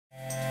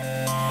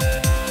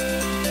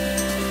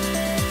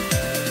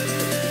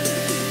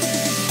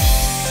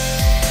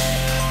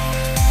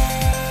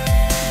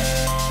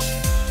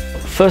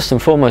First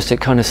and foremost, it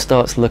kind of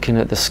starts looking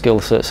at the skill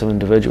sets of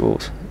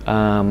individuals.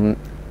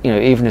 You know,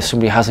 even if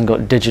somebody hasn't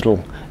got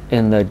digital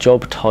in their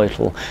job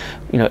title,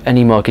 you know,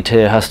 any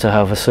marketeer has to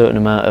have a certain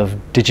amount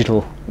of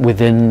digital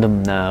within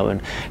them now.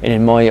 And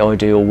in my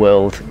ideal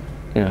world,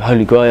 you know,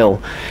 holy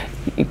grail,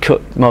 you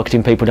cut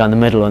marketing people down the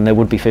middle and there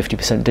would be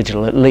 50%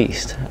 digital at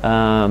least.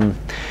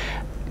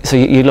 So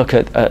you look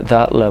at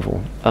that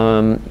level.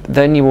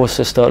 Then you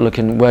also start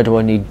looking, where do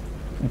I need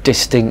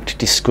distinct,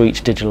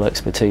 discrete digital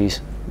expertise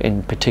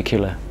in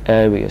particular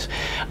areas,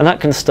 and that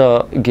can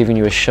start giving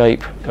you a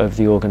shape of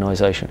the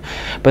organisation.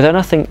 But then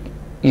I think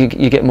you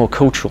get more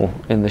cultural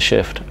in the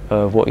shift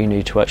of what you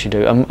need to actually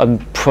do,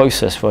 and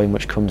process very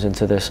much comes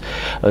into this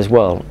as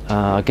well.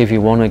 I'll give you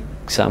one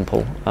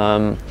example.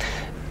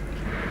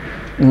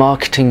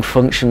 Marketing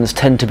functions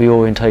tend to be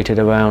orientated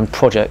around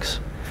projects,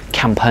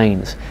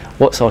 campaigns.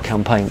 What's our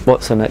campaign?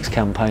 What's the next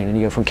campaign? And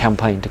you go from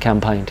campaign to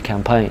campaign to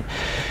campaign.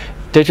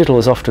 Digital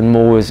is often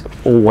more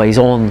always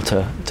on,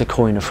 to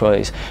coin a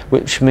phrase,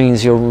 which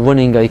means you're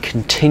running a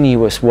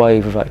continuous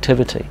wave of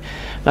activity.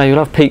 Now you'll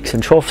have peaks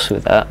and troughs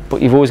with that,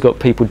 but you've always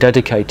got people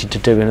dedicated to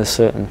doing a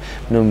certain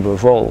number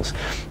of roles.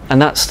 And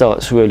that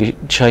starts really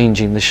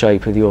changing the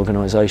shape of the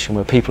organisation,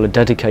 where people are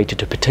dedicated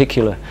to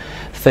particular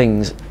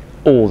things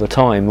all the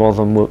time rather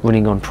than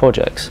running on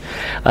projects.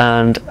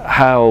 And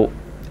how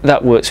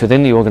that works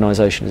within the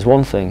organisation is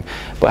one thing,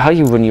 but how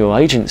you run your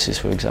agencies,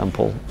 for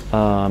example,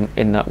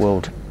 in that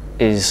world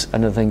is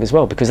another thing as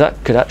well, because that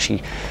could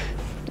actually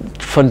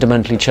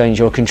fundamentally change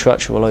your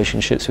contractual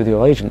relationships with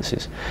your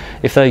agencies.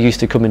 If they're used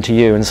to coming to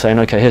you and saying,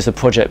 okay, here's the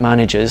project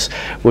managers,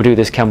 we'll do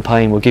this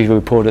campaign, we'll give you a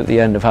report at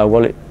the end of how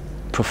well it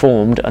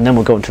performed, and then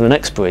we'll go on to the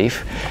next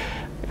brief,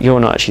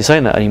 you're not actually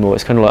saying that anymore.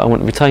 It's kind of like, I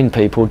want to retain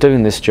people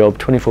doing this job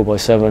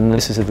 24/7,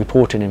 this is the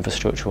reporting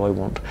infrastructure I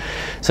want.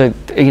 So,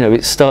 you know,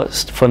 it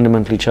starts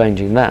fundamentally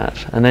changing that,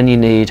 and then you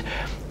need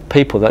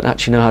people that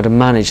actually know how to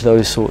manage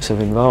those sorts of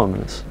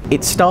environments.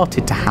 It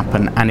started to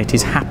happen, and it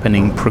is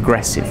happening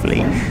progressively,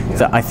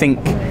 that I think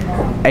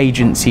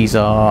agencies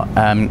are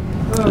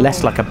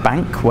less like a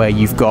bank where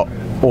you've got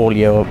all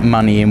your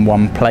money in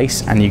one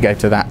place and you go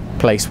to that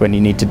place when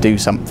you need to do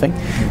something,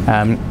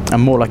 and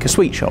more like a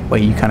sweet shop where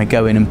you kind of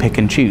go in and pick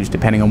and choose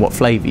depending on what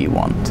flavour you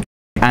want.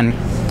 And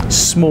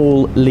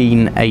small,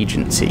 lean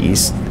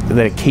agencies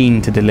that are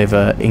keen to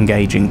deliver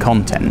engaging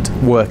content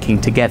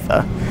working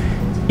together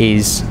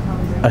is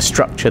a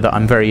structure that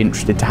I'm very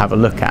interested to have a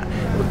look at.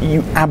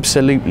 You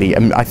absolutely,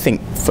 I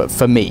think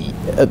for me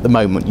at the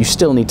moment, you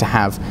still need to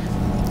have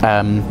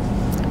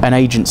an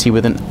agency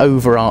with an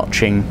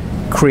overarching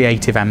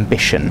creative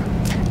ambition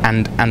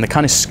and the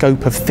kind of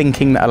scope of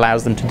thinking that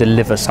allows them to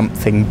deliver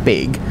something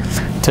big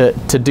to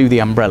do the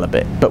umbrella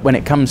bit. But when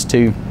it comes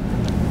to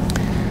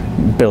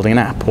building an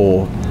app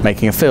or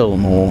making a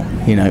film or,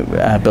 you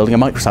know, building a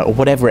microsite or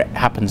whatever it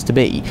happens to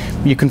be,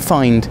 you can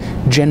find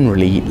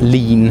generally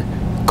lean,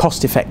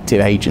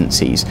 cost-effective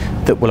agencies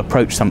that will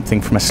approach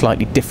something from a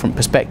slightly different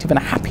perspective and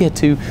are happier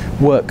to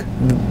work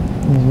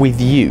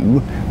with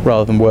you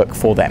rather than work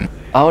for them.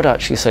 I would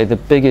actually say the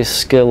biggest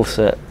skill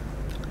set,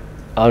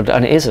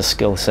 and it is a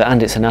skill set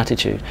and it's an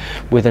attitude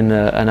within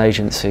an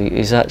agency,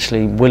 is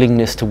actually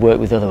willingness to work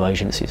with other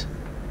agencies.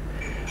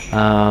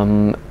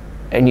 And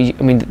I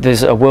mean,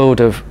 there's a world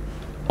of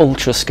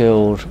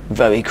ultra-skilled,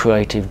 very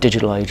creative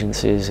digital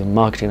agencies and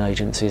marketing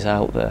agencies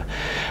out there,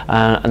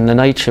 and the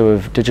nature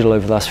of digital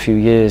over the last few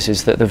years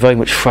is that they're very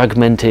much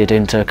fragmented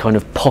into kind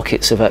of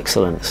pockets of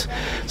excellence.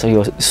 So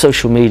your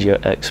social media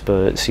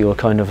experts, your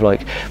kind of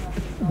like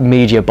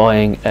media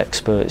buying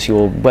experts,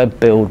 your web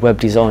build, web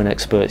design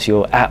experts,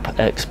 your app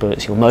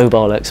experts, your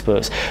mobile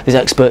experts. There's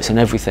experts in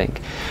everything,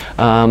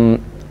 and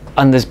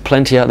there's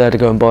plenty out there to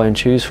go and buy and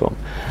choose from.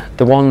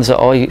 The ones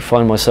that I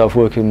find myself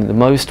working the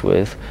most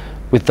with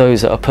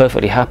those that are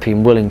perfectly happy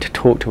and willing to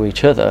talk to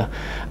each other,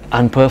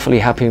 and perfectly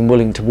happy and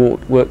willing to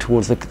work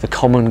towards the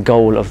common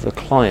goal of the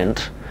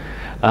client,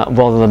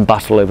 rather than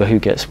battle over who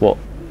gets what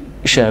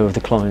share of the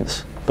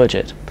client's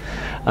budget.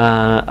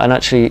 And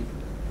actually,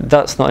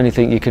 that's not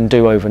anything you can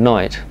do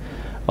overnight.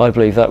 I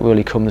believe that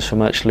really comes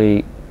from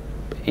actually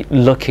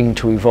looking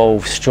to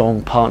evolve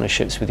strong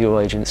partnerships with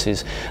your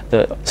agencies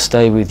that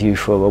stay with you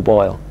for a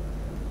while.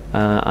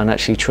 And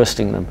actually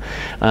trusting them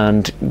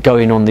and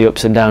going on the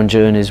ups and down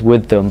journeys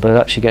with them, but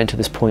actually getting to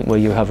this point where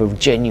you have a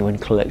genuine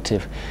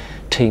collective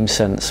team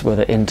sense,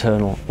 whether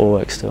internal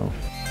or external.